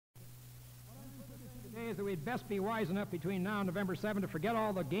is that we'd best be wise enough between now and November 7 to forget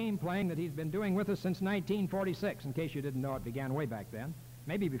all the game playing that he's been doing with us since 1946, in case you didn't know it began way back then,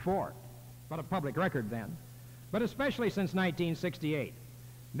 maybe before, but a public record then, but especially since 1968.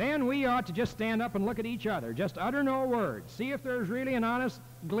 Then we ought to just stand up and look at each other, just utter no word, see if there's really an honest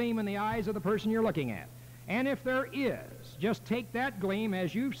gleam in the eyes of the person you're looking at. And if there is, just take that gleam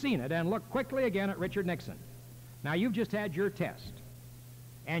as you've seen it and look quickly again at Richard Nixon. Now, you've just had your test,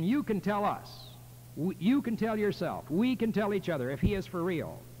 and you can tell us, you can tell yourself, we can tell each other if he is for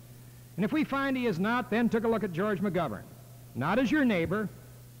real. And if we find he is not, then take a look at George McGovern, not as your neighbor,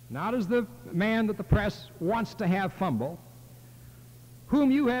 not as the man that the press wants to have fumble,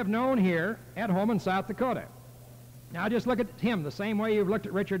 whom you have known here at home in South Dakota. Now just look at him the same way you've looked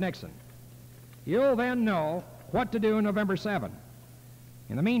at Richard Nixon. You'll then know what to do on November 7.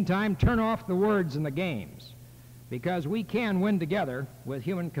 In the meantime, turn off the words and the games, because we can win together with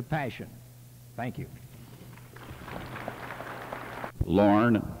human compassion. Thank you.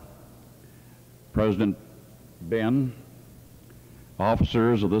 Lorne, President Ben,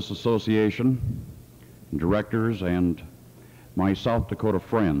 officers of this association, directors, and my South Dakota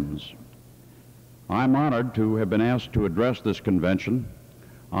friends. I'm honored to have been asked to address this convention.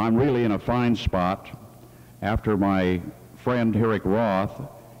 I'm really in a fine spot after my friend Erik Roth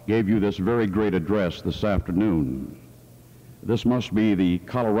gave you this very great address this afternoon. This must be the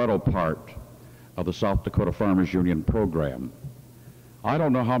Colorado part of the South Dakota Farmers Union program. I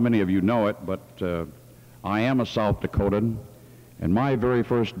don't know how many of you know it, but I am a South Dakotan, and my very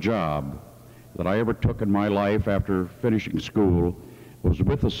first job that I ever took in my life after finishing school was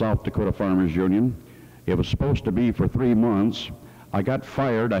with the South Dakota Farmers Union. It was supposed to be for 3 months. I got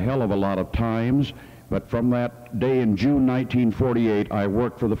fired a hell of a lot of times, but from that day in June 1948, I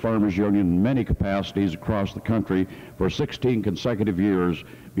worked for the Farmers Union in many capacities across the country for 16 consecutive years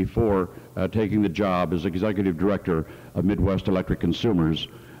before taking the job as executive director of Midwest Electric Consumers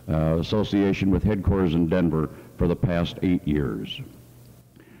Association with headquarters in Denver for the past 8 years.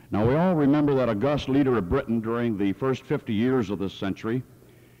 Now, we all remember that august leader of Britain during the first 50 years of this century.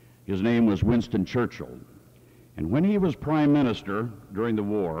 His name was Winston Churchill. And when he was prime minister during the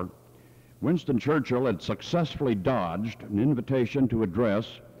war, Winston Churchill had successfully dodged an invitation to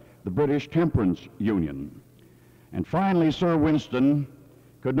address the British Temperance Union. And finally, Sir Winston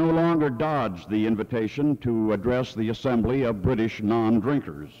could no longer dodge the invitation to address the assembly of British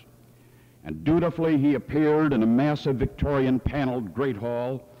non-drinkers. And dutifully he appeared in a massive Victorian paneled great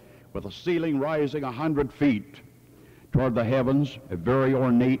hall with a ceiling rising 100 feet toward the heavens, a very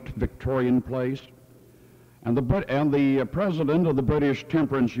ornate Victorian place. And the president of the British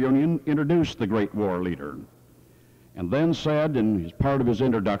Temperance Union introduced the great war leader, and then said in part of his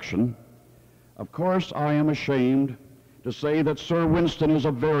introduction, "Of course, I am ashamed to say that Sir Winston is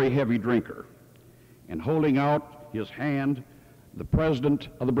a very heavy drinker." And holding out his hand, the president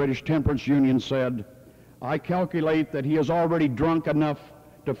of the British Temperance Union said, "I calculate that he is already drunk enough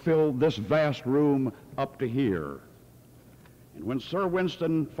to fill this vast room up to here." And when Sir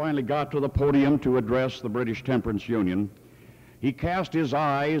Winston finally got to the podium to address the British Temperance Union, he cast his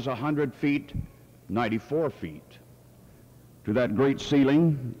eyes 100 feet, 94 feet, to that great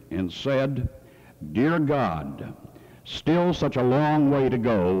ceiling and said, "Dear God, still such a long way to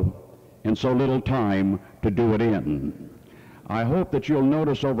go and so little time to do it in." I hope that you'll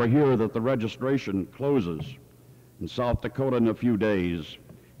notice over here that the registration closes in South Dakota in a few days,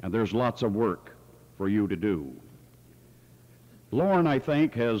 and there's lots of work for you to do. Lorne, I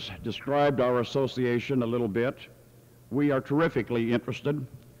think, has described our association a little bit. We are terrifically interested.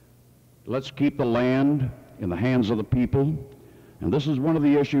 Let's keep the land in the hands of the people, and this is one of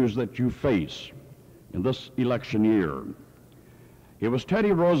the issues that you face in this election year. It was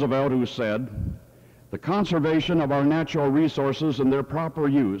Teddy Roosevelt who said, "The conservation of our natural resources and their proper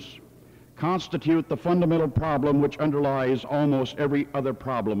use constitute the fundamental problem which underlies almost every other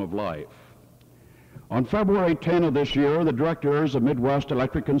problem of life." On February 10 of this year, the directors of Midwest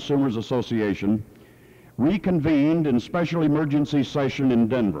Electric Consumers Association reconvened in special emergency session in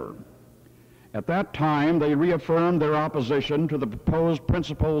Denver. At that time, they reaffirmed their opposition to the proposed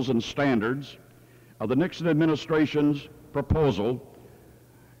principles and standards of the Nixon administration's proposal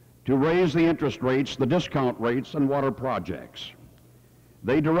to raise the interest rates, the discount rates, on water projects.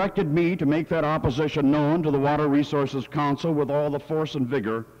 They directed me to make that opposition known to the Water Resources Council with all the force and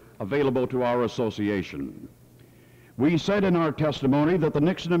vigor available to our association. We said in our testimony that the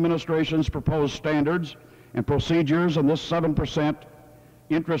Nixon administration's proposed standards and procedures on this 7%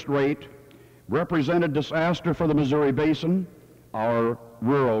 interest rate represented disaster for the Missouri Basin, our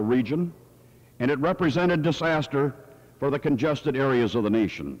rural region, and it represented disaster for the congested areas of the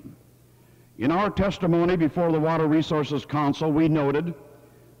nation. In our testimony before the Water Resources Council, we noted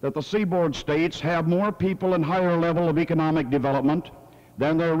that the seaboard states have more people and higher level of economic development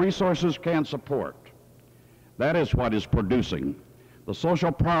than their resources can support. That is what is producing the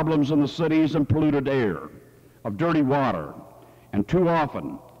social problems in the cities and polluted air, of dirty water, and too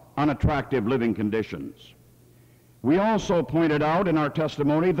often unattractive living conditions. We also pointed out in our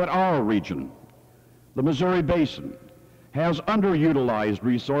testimony that our region, the Missouri Basin, has underutilized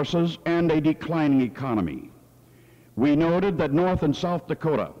resources and a declining economy. We noted that North and South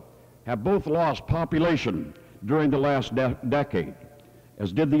Dakota have both lost population during the last decade,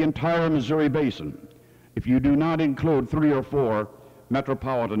 as did the entire Missouri Basin, if you do not include 3 or 4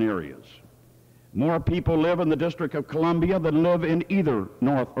 metropolitan areas. More people live in the District of Columbia than live in either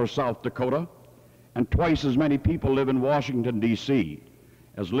North or South Dakota, and twice as many people live in Washington, D.C.,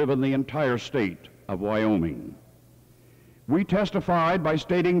 as live in the entire state of Wyoming. We testified by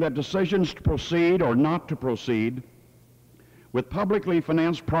stating that decisions to proceed or not to proceed with publicly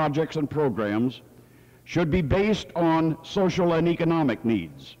financed projects and programs should be based on social and economic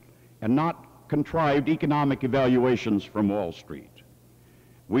needs and not contrived economic evaluations from Wall Street.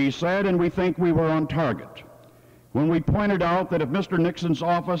 We said, and we think we were on target, when we pointed out that if Mr. Nixon's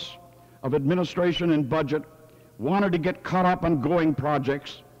Office of Administration and Budget wanted to get caught up on going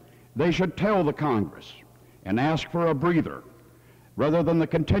projects, they should tell the Congress and ask for a breather, rather than the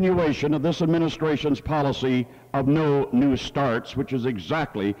continuation of this administration's policy of no new starts, which is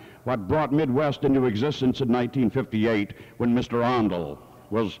exactly what brought Midwest into existence in 1958 when Mr. Ondel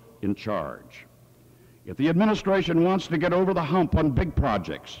was in charge. If the administration wants to get over the hump on big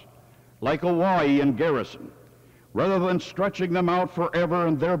projects, like Hawaii and Garrison, rather than stretching them out forever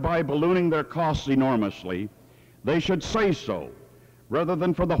and thereby ballooning their costs enormously, they should say so, rather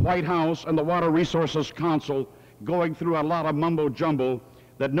than for the White House and the Water Resources Council going through a lot of mumbo-jumbo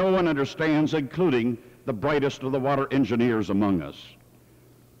that no one understands, including the brightest of the water engineers among us.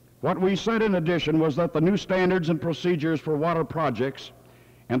 What we said in addition was that the new standards and procedures for water projects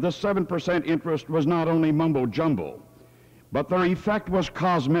and this 7% interest was not only mumbo-jumbo, but their effect was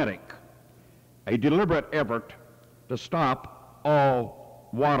cosmetic, a deliberate effort to stop all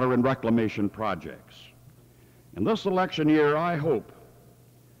water and reclamation projects. In this election year, I hope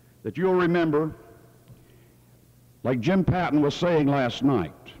that you'll remember, like Jim Patton was saying last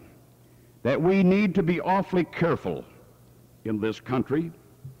night, that we need to be awfully careful in this country,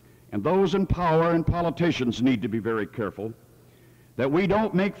 and those in power and politicians need to be very careful, that we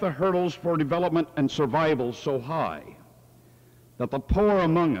don't make the hurdles for development and survival so high that the poor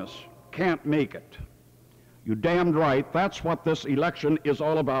among us can't make it. You damned right, that's what this election is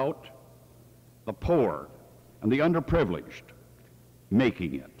all about, the poor and the underprivileged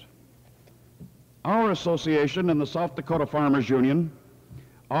making it. Our association and the South Dakota Farmers Union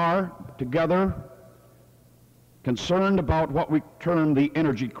are together concerned about what we term the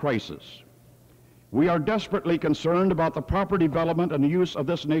energy crisis. We are desperately concerned about the proper development and use of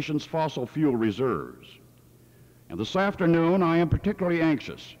this nation's fossil fuel reserves. And this afternoon, I am particularly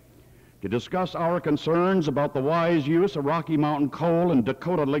anxious to discuss our concerns about the wise use of Rocky Mountain coal and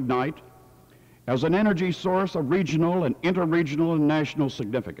Dakota lignite as an energy source of regional and interregional and national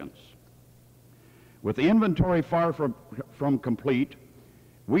significance. With the inventory far from complete,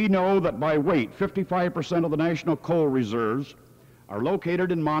 we know that by weight, 55% of the national coal reserves are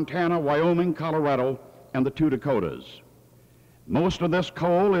located in Montana, Wyoming, Colorado, and the 2 Dakotas. Most of this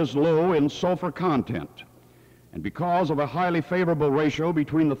coal is low in sulfur content, and because of a highly favorable ratio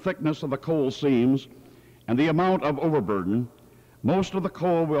between the thickness of the coal seams and the amount of overburden, most of the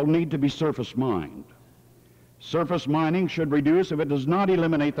coal will need to be surface mined. Surface mining should reduce if it does not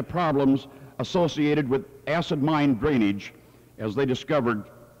eliminate the problems associated with acid mine drainage, as they discovered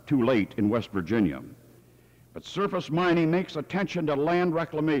too late in West Virginia. But surface mining makes attention to land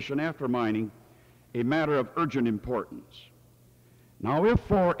reclamation after mining a matter of urgent importance. Now, if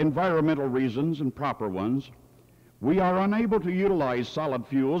for environmental reasons and proper ones, we are unable to utilize solid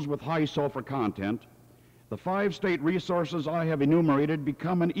fuels with high sulfur content, the 5 state resources I have enumerated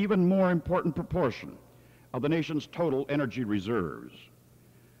become an even more important proportion of the nation's total energy reserves.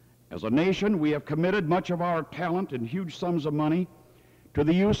 As a nation, we have committed much of our talent and huge sums of money to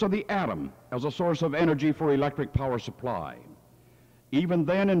the use of the atom as a source of energy for electric power supply. Even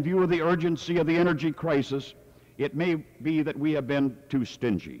then, in view of the urgency of the energy crisis, it may be that we have been too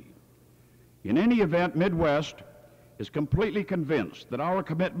stingy. In any event, Midwest is completely convinced that our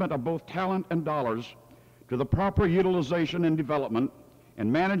commitment of both talent and dollars to the proper utilization and development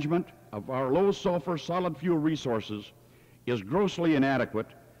and management of our low-sulfur solid fuel resources is grossly inadequate,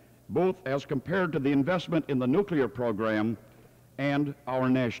 both as compared to the investment in the nuclear program and our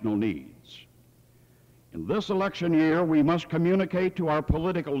national needs. In this election year, we must communicate to our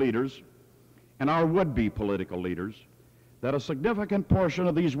political leaders and our would-be political leaders that a significant portion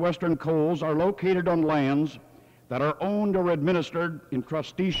of these western coals are located on lands that are owned or administered in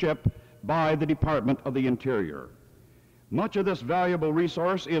trusteeship by the Department of the Interior. Much of this valuable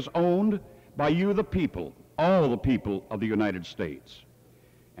resource is owned by you, the people, all the people of the United States.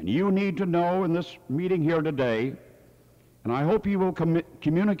 And you need to know in this meeting here today, and I hope you will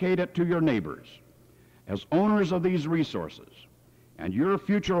communicate it to your neighbors, as owners of these resources, and your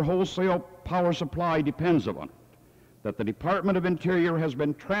future wholesale power supply depends on it, that the Department of Interior has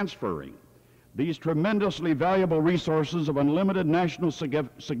been transferring these tremendously valuable resources of unlimited national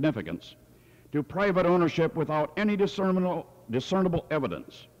significance to private ownership without any discernible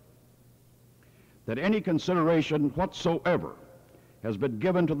evidence that any consideration whatsoever has been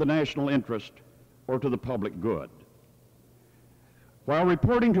given to the national interest or to the public good. While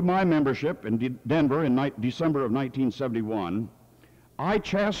reporting to my membership in Denver in December of 1971, I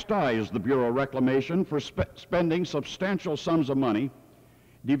chastised the Bureau of Reclamation for spending substantial sums of money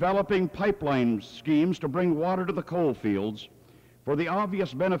developing pipeline schemes to bring water to the coal fields for the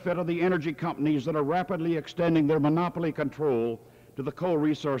obvious benefit of the energy companies that are rapidly extending their monopoly control to the coal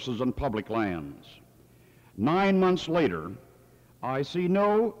resources on public lands. 9 months later, I see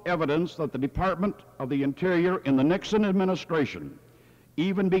no evidence that the Department of the Interior in the Nixon administration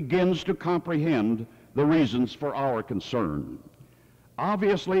even begins to comprehend the reasons for our concern.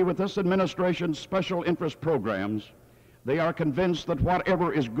 Obviously, with this administration's special interest programs, they are convinced that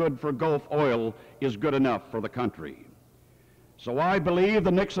whatever is good for Gulf oil is good enough for the country. So I believe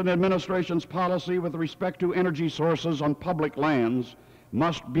the Nixon administration's policy with respect to energy sources on public lands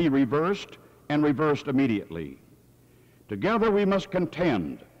must be reversed, and reversed immediately. Together we must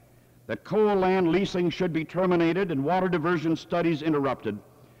contend that coal land leasing should be terminated and water diversion studies interrupted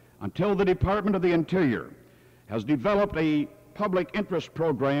until the Department of the Interior has developed a public interest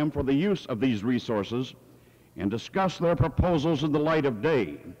program for the use of these resources and discuss their proposals in the light of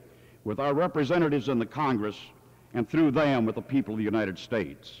day with our representatives in the Congress and through them with the people of the United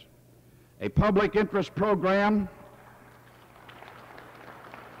States. A public interest program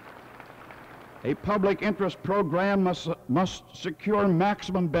must secure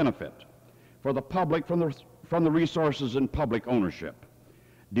maximum benefit for the public from the resources in public ownership.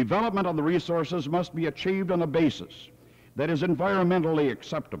 Development of the resources must be achieved on a basis that is environmentally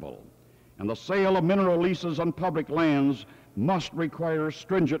acceptable, and the sale of mineral leases on public lands must require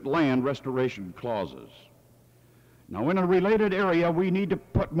stringent land restoration clauses. Now, in a related area, we need to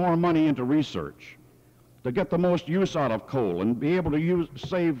put more money into research to get the most use out of coal and be able to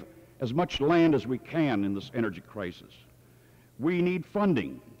save as much land as we can in this energy crisis. We need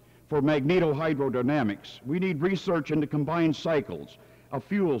funding for magnetohydrodynamics. We need research into combined cycles of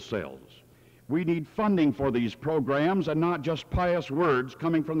fuel cells. We need funding for these programs and not just pious words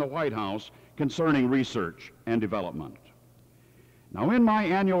coming from the White House concerning research and development. Now, in my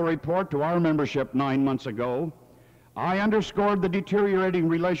annual report to our membership 9 months ago, I underscored the deteriorating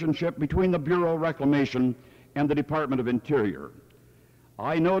relationship between the Bureau of Reclamation and the Department of Interior.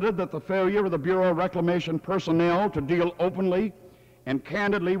 I noted that the failure of the Bureau of Reclamation personnel to deal openly and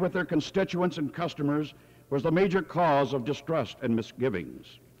candidly with their constituents and customers was the major cause of distrust and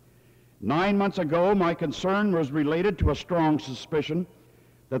misgivings. 9 months ago, my concern was related to a strong suspicion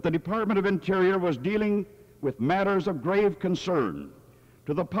that the Department of Interior was dealing with matters of grave concern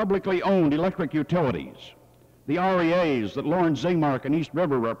to the publicly owned electric utilities, the REAs that Lawrence Zingmark and East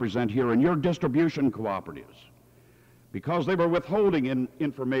River represent here, and your distribution cooperatives, because they were withholding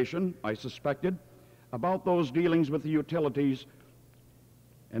information, I suspected, about those dealings with the utilities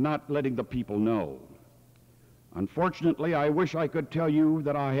and not letting the people know. Unfortunately, I wish I could tell you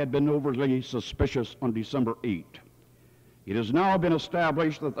that I had been overly suspicious on December 8. It has now been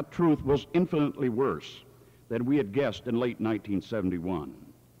established that the truth was infinitely worse than we had guessed in late 1971.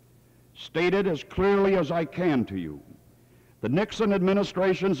 Stated as clearly as I can to you, the Nixon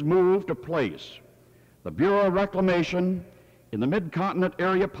administration's move to place the Bureau of Reclamation in the Mid-Continent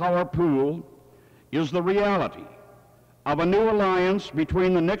Area Power Pool is the reality of a new alliance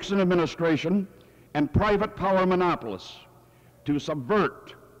between the Nixon administration and private power monopolists to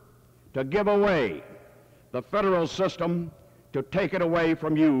subvert, to give away the federal system, to take it away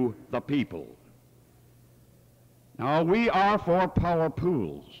from you, the people. Now, we are for power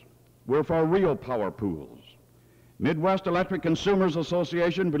pools. We're for real power pools. Midwest Electric Consumers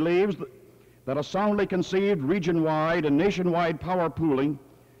Association believes that a soundly conceived region-wide and nationwide power pooling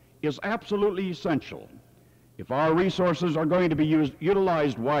is absolutely essential if our resources are going to be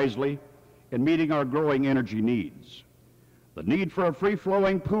utilized wisely in meeting our growing energy needs. The need for a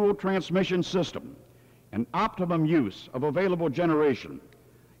free-flowing pool transmission system and optimum use of available generation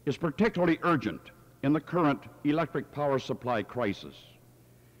is particularly urgent in the current electric power supply crisis.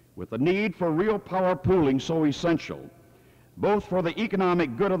 With the need for real power pooling so essential, both for the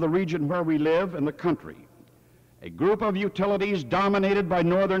economic good of the region where we live and the country, a group of utilities dominated by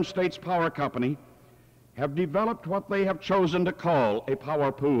Northern States Power Company have developed what they have chosen to call a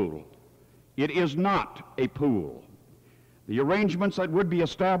power pool. It is not a pool. The arrangements that would be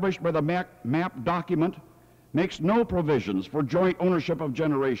established by the MAP document makes no provisions for joint ownership of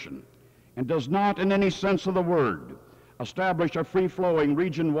generation and does not, in any sense of the word, establish a free-flowing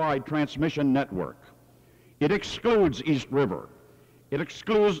region-wide transmission network. It excludes East River. It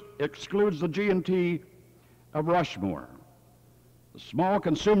excludes the G&T of Rushmore. The small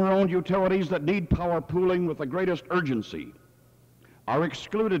consumer-owned utilities that need power pooling with the greatest urgency are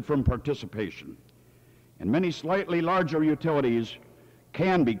excluded from participation, and many slightly larger utilities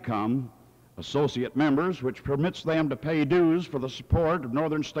can become associate members, which permits them to pay dues for the support of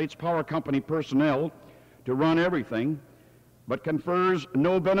Northern States Power Company personnel to run everything, but confers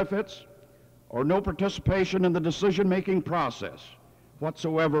no benefits or no participation in the decision-making process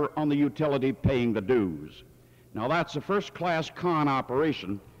whatsoever on the utility paying the dues. Now, that's a first-class con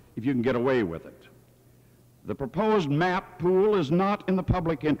operation if you can get away with it. The proposed MAP pool is not in the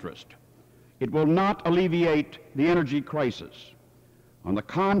public interest. It will not alleviate the energy crisis. On the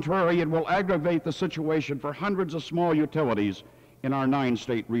contrary, it will aggravate the situation for hundreds of small utilities in our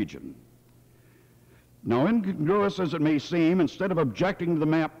 9-state region. Now, incongruous as it may seem, instead of objecting to the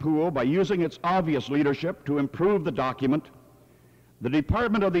MAP pool by using its obvious leadership to improve the document, the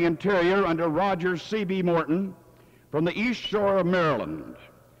Department of the Interior under Roger C.B. Morton from the East Shore of Maryland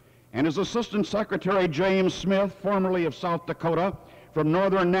and his Assistant Secretary James Smith, formerly of South Dakota, from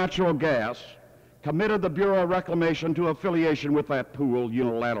Northern Natural Gas, committed the Bureau of Reclamation to affiliation with that pool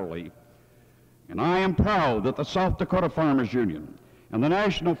unilaterally. And I am proud that the South Dakota Farmers Union and the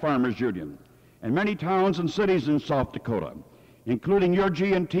National Farmers Union and many towns and cities in South Dakota, including your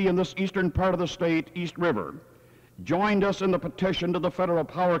G&T in this eastern part of the state, East River, joined us in the petition to the Federal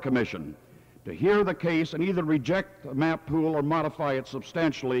Power Commission to hear the case and either reject the MAP pool or modify it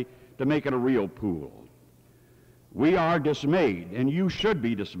substantially to make it a real pool. We are dismayed, and you should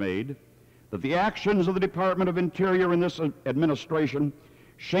be dismayed, that the actions of the Department of Interior in this administration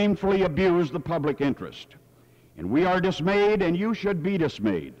shamefully abuse the public interest. And we are dismayed, and you should be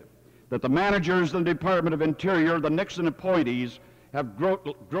dismayed, that the managers of the Department of Interior, the Nixon appointees, have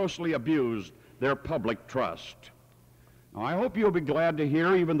grossly abused their public trust. Now, I hope you'll be glad to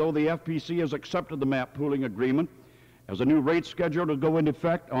hear, even though the FPC has accepted the MAP pooling agreement as a new rate schedule to go into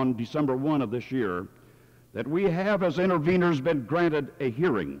effect on December 1 of this year, that we have, as interveners, been granted a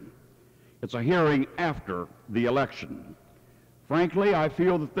hearing. It's a hearing after the election. Frankly, I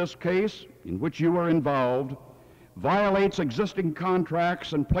feel that this case, in which you are involved, violates existing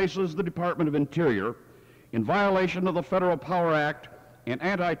contracts and places the Department of Interior in violation of the Federal Power Act and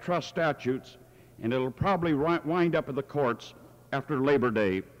antitrust statutes, and it'll probably wind up in the courts after Labor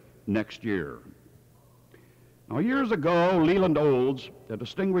Day next year. Now, years ago, Leland Olds, a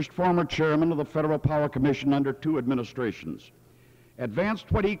distinguished former chairman of the Federal Power Commission under 2 administrations,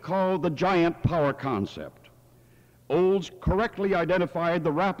 advanced what he called the giant power concept. Olds correctly identified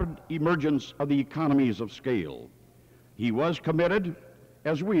the rapid emergence of the economies of scale. He was committed,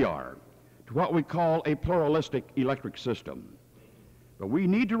 as we are, to what we call a pluralistic electric system. But we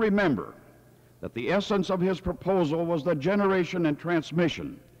need to remember that the essence of his proposal was that generation and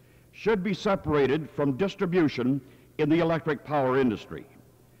transmission should be separated from distribution in the electric power industry.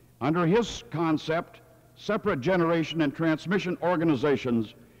 Under his concept, separate generation and transmission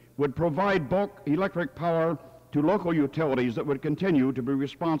organizations would provide bulk electric power to local utilities that would continue to be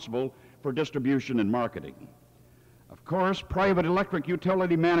responsible for distribution and marketing. Of course, private electric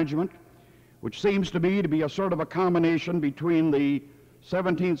utility management, which seems to me to be a sort of a combination between the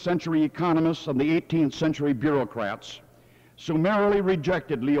 17th century economists and the 18th century bureaucrats, summarily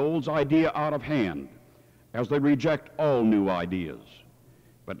rejected Leold's idea out of hand, as they reject all new ideas.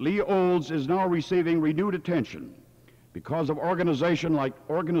 But Leold's is now receiving renewed attention because of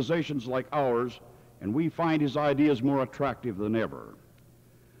organizations like ours, and we find his ideas more attractive than ever.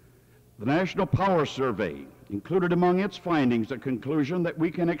 The National Power Survey included among its findings a conclusion that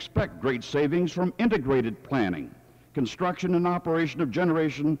we can expect great savings from integrated planning, construction and operation of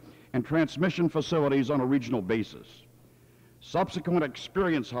generation and transmission facilities on a regional basis. Subsequent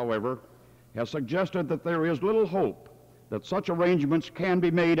experience, however, has suggested that there is little hope that such arrangements can be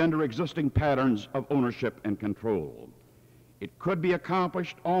made under existing patterns of ownership and control. It could be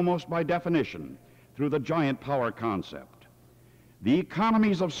accomplished almost by definition through the giant power concept. The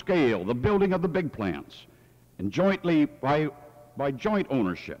economies of scale, the building of the big plants, and jointly by joint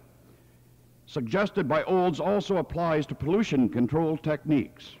ownership, suggested by Olds, also applies to pollution control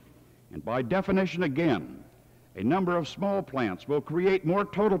techniques. And by definition again, a number of small plants will create more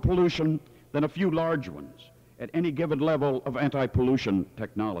total pollution than a few large ones at any given level of anti-pollution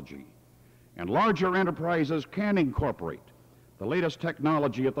technology. And larger enterprises can incorporate the latest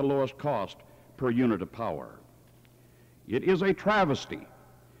technology at the lowest cost per unit of power. It is a travesty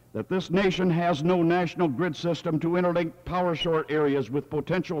that this nation has no national grid system to interlink power short areas with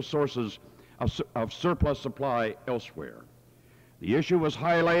potential sources of surplus supply elsewhere. The issue was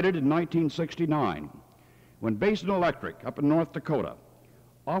highlighted in 1969 when Basin Electric up in North Dakota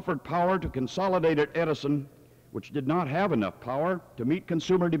offered power to Consolidated Edison, which did not have enough power to meet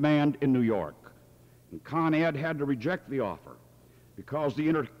consumer demand in New York. And Con Ed had to reject the offer because the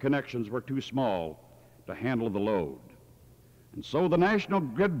interconnections were too small to handle the load. And so the National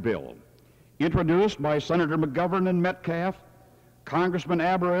Grid Bill, introduced by Senator McGovern and Metcalf, Congressman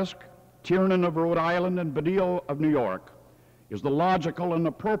Abarisk, Tiernan of Rhode Island, and Badil of New York, is the logical and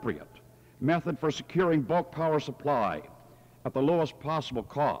appropriate method for securing bulk power supply at the lowest possible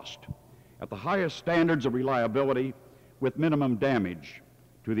cost, at the highest standards of reliability, with minimum damage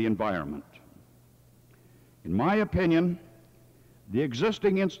to the environment. In my opinion, the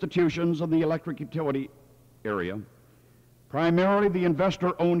existing institutions of the electric utility area, primarily the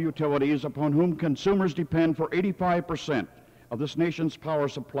investor-owned utilities upon whom consumers depend for 85% of this nation's power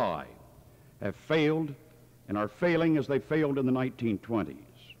supply, have failed and are failing as they failed in the 1920s.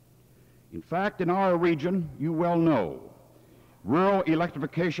 In fact, in our region, you well know, rural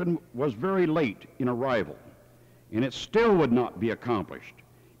electrification was very late in arrival, and it still would not be accomplished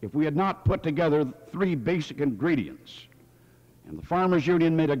if we had not put together three basic ingredients. And the Farmers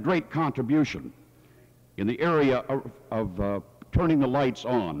Union made a great contribution in the area of turning the lights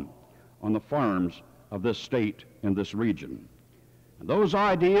on the farms of this state and this region. And those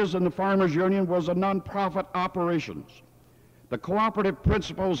ideas in the Farmers Union was a nonprofit operations, the cooperative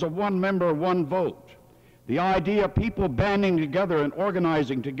principles of one member, one vote, the idea of people banding together and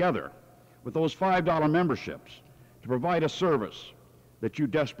organizing together with those $5 memberships to provide a service that you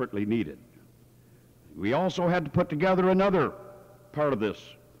desperately needed. We also had to put together another part of this,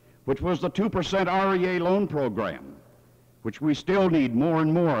 which was the 2% REA loan program, which we still need more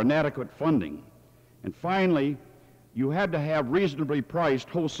and more inadequate funding. And finally, you had to have reasonably priced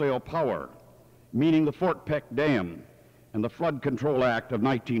wholesale power, meaning the Fort Peck Dam and the Flood Control Act of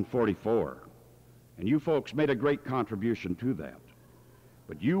 1944. And you folks made a great contribution to that.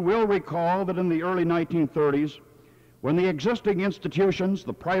 But you will recall that in the early 1930s, when the existing institutions,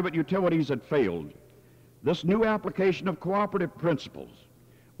 the private utilities, had failed, this new application of cooperative principles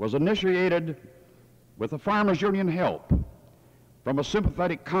was initiated with the Farmers Union help from a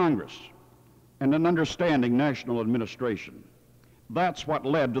sympathetic Congress and an understanding national administration. That's what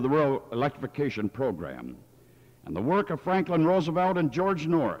led to the rural electrification program. And the work of Franklin Roosevelt and George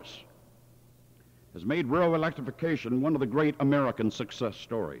Norris has made rural electrification one of the great American success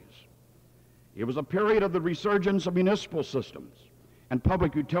stories. It was a period of the resurgence of municipal systems and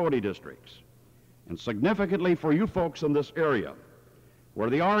public utility districts. And significantly for you folks in this area, where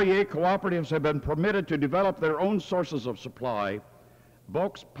the REA cooperatives have been permitted to develop their own sources of supply,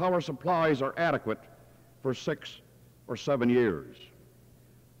 bulk power supplies are adequate for 6 or 7 years.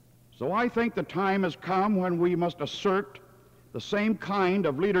 So I think the time has come when we must assert the same kind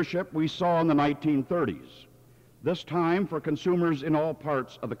of leadership we saw in the 1930s, this time for consumers in all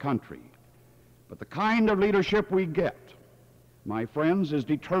parts of the country. But the kind of leadership we get, my friends, is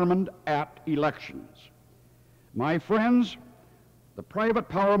determined at elections. My friends, the private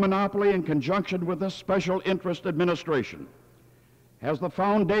power monopoly, in conjunction with this special interest administration, has the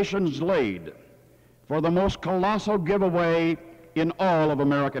foundations laid for the most colossal giveaway in all of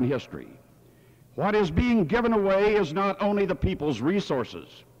American history. What is being given away is not only the people's resources,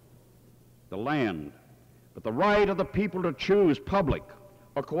 the land, but the right of the people to choose public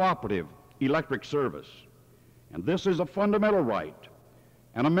or cooperative electric service. And this is a fundamental right,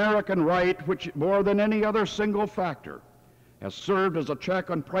 an American right which, more than any other single factor, has served as a check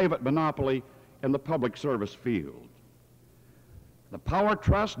on private monopoly in the public service field. The Power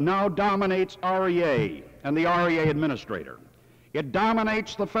Trust now dominates REA and the REA administrator. It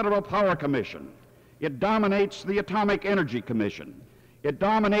dominates the Federal Power Commission. It dominates the Atomic Energy Commission. It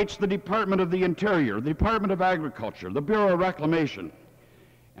dominates the Department of the Interior, the Department of Agriculture, the Bureau of Reclamation.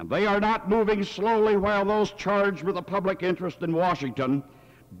 And they are not moving slowly while those charged with the public interest in Washington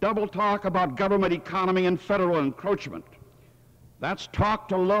double talk about government economy and federal encroachment. That's talk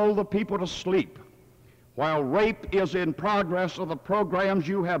to lull the people to sleep, while rape is in progress of the programs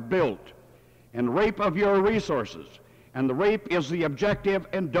you have built, and rape of your resources, and the rape is the objective,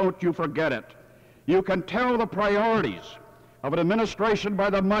 and don't you forget it. You can tell the priorities of an administration by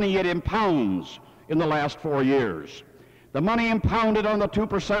the money it impounds in the last 4 years. The money impounded on the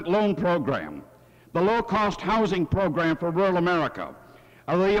 2% loan program, the low-cost housing program for rural America,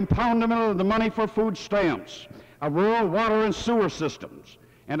 the impoundment of the money for food stamps, of rural water and sewer systems,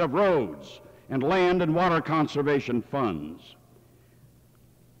 and of roads and land and water conservation funds.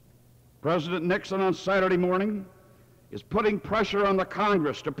 President Nixon on Saturday morning is putting pressure on the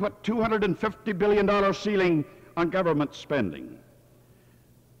Congress to put $250 billion ceiling on government spending.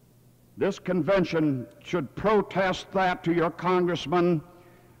 This convention should protest that to your congressman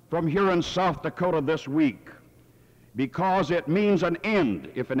from here in South Dakota this week, because it means an end,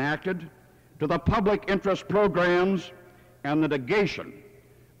 if enacted, to the public interest programs and the negation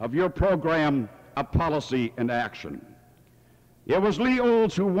of your program of policy and action. It was Lee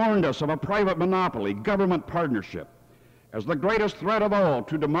Olds who warned us of a private monopoly, government partnership, as the greatest threat of all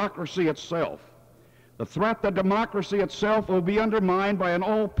to democracy itself. The threat that democracy itself will be undermined by an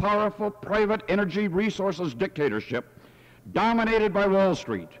all-powerful private energy resources dictatorship dominated by Wall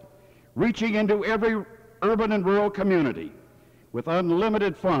Street, reaching into every urban and rural community with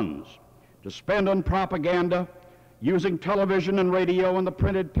unlimited funds to spend on propaganda, using television and radio and the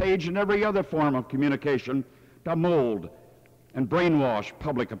printed page and every other form of communication to mold and brainwash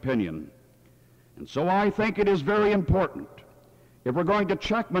public opinion. And so I think it is very important, if we're going to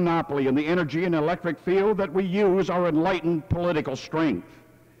check monopoly in the energy and electric field, that we use our enlightened political strength.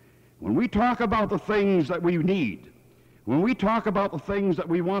 When we talk about the things that we need, when we talk about the things that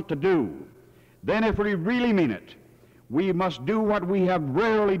we want to do, then if we really mean it, we must do what we have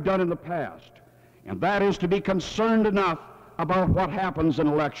rarely done in the past, and that is to be concerned enough about what happens in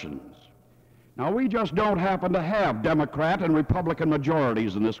elections. Now, we just don't happen to have Democrat and Republican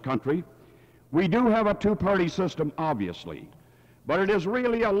majorities in this country. We do have a two-party system, obviously, but it is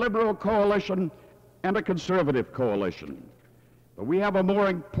really a liberal coalition and a conservative coalition. But we have a more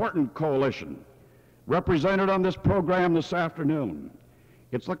important coalition represented on this program this afternoon.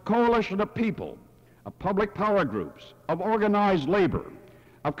 It's the coalition of people, of public power groups, of organized labor,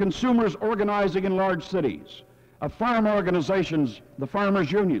 of consumers organizing in large cities, of farm organizations, the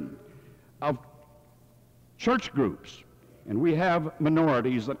Farmers Union, of church groups, and we have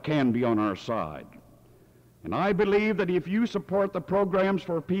minorities that can be on our side. And I believe that if you support the programs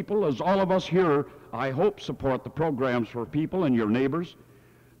for people, as all of us here, I hope, support the programs for people and your neighbors,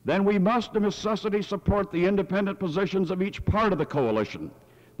 then we must of necessity support the independent positions of each part of the coalition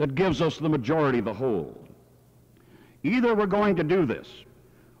that gives us the majority of the whole. Either we're going to do this,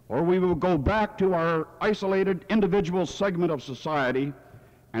 or we will go back to our isolated individual segment of society,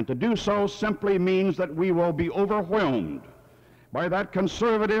 and to do so simply means that we will be overwhelmed by that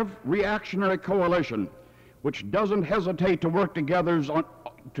conservative, reactionary coalition which doesn't hesitate to work together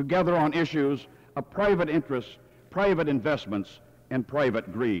on issues of private interests, private investments, and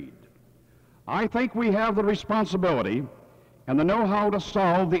private greed. I think we have the responsibility and the know-how to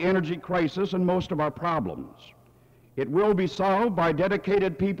solve the energy crisis and most of our problems. It will be solved by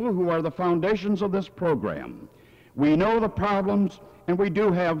dedicated people who are the foundations of this program. We know the problems, and we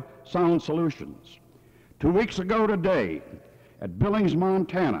do have sound solutions. 2 weeks ago today, at Billings,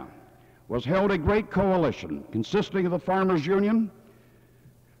 Montana, was held a great coalition consisting of the Farmers Union,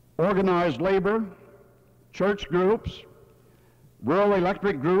 organized labor, church groups, rural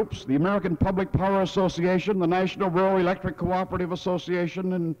electric groups, the American Public Power Association, the National Rural Electric Cooperative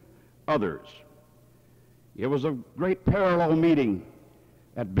Association, and others. It was a great parallel meeting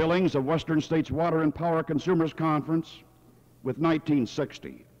at Billings of Western States Water and Power Consumers Conference with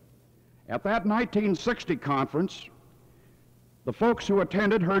 1960. At that 1960 conference, the folks who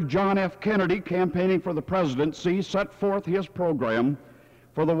attended heard John F. Kennedy, campaigning for the presidency, set forth his program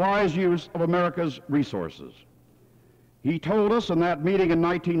for the wise use of America's resources. He told us in that meeting in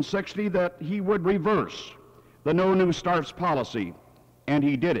 1960 that he would reverse the No New Starts policy, and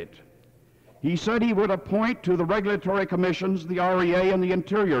he did it. He said he would appoint to the regulatory commissions, the REA and the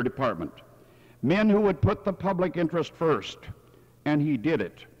Interior Department, men who would put the public interest first, and he did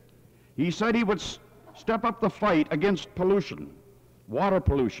it. He said he would step up the fight against pollution, water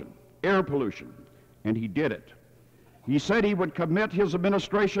pollution, air pollution, and he did it. He said he would commit his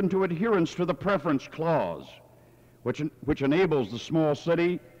administration to adherence to the preference clause, which enables the small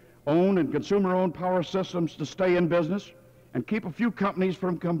city-owned and consumer-owned power systems to stay in business and keep a few companies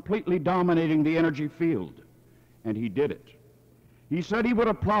from completely dominating the energy field, and he did it. He said he would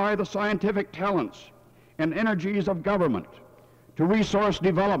apply the scientific talents and energies of government to resource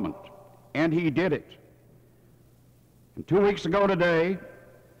development, and he did it. And 2 weeks ago today,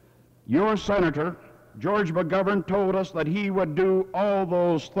 your Senator, George McGovern, told us that he would do all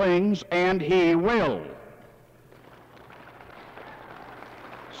those things, and he will.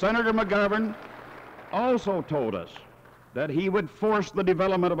 Senator McGovern also told us that he would force the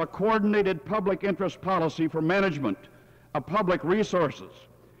development of a coordinated public interest policy for management of public resources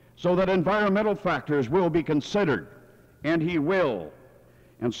so that environmental factors will be considered, and he will.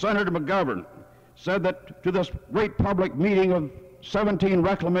 And Senator McGovern said that to this great public meeting of 17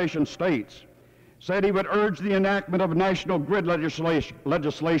 reclamation states, said he would urge the enactment of national grid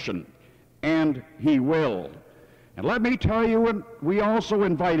legislation, and he will. And let me tell you, we also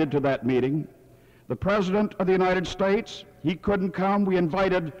invited to that meeting the President of the United States. He couldn't come. We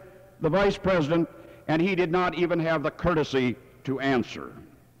invited the Vice President, and he did not even have the courtesy to answer.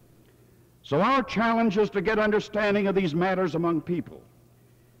 So our challenge is to get understanding of these matters among people.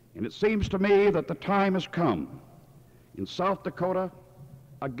 And it seems to me that the time has come in South Dakota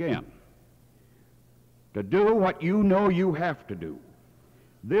again to do what you know you have to do.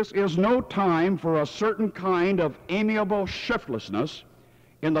 This is no time for a certain kind of amiable shiftlessness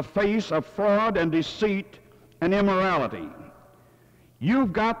in the face of fraud and deceit and immorality.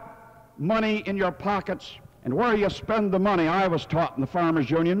 You've got money in your pockets, and where you spend the money, I was taught in the Farmers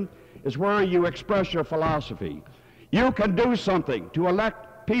Union, is where you express your philosophy. You can do something to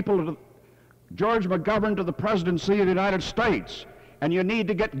elect people to George McGovern to the presidency of the United States, and you need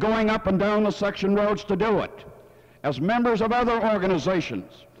to get going up and down the section roads to do it. As members of other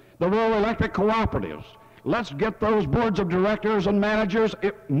organizations, the rural electric cooperatives, let's get those boards of directors and managers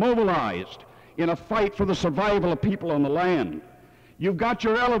mobilized in a fight for the survival of people on the land. You've got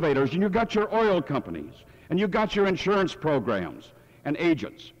your elevators, and you've got your oil companies, and you've got your insurance programs and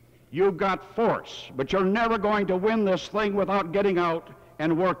agents. You've got force, but you're never going to win this thing without getting out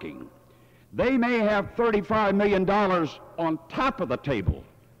and working. They may have $35 million on top of the table,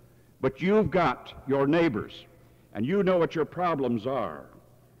 but you've got your neighbors, and you know what your problems are.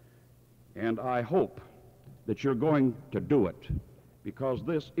 And I hope that you're going to do it, because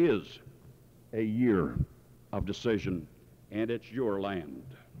this is a year of decision, and it's your land.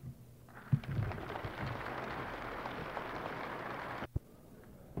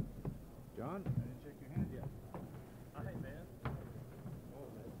 John, I didn't shake your hand yet. Hi, man.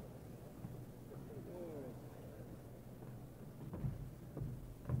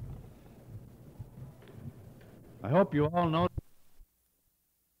 I hope you all know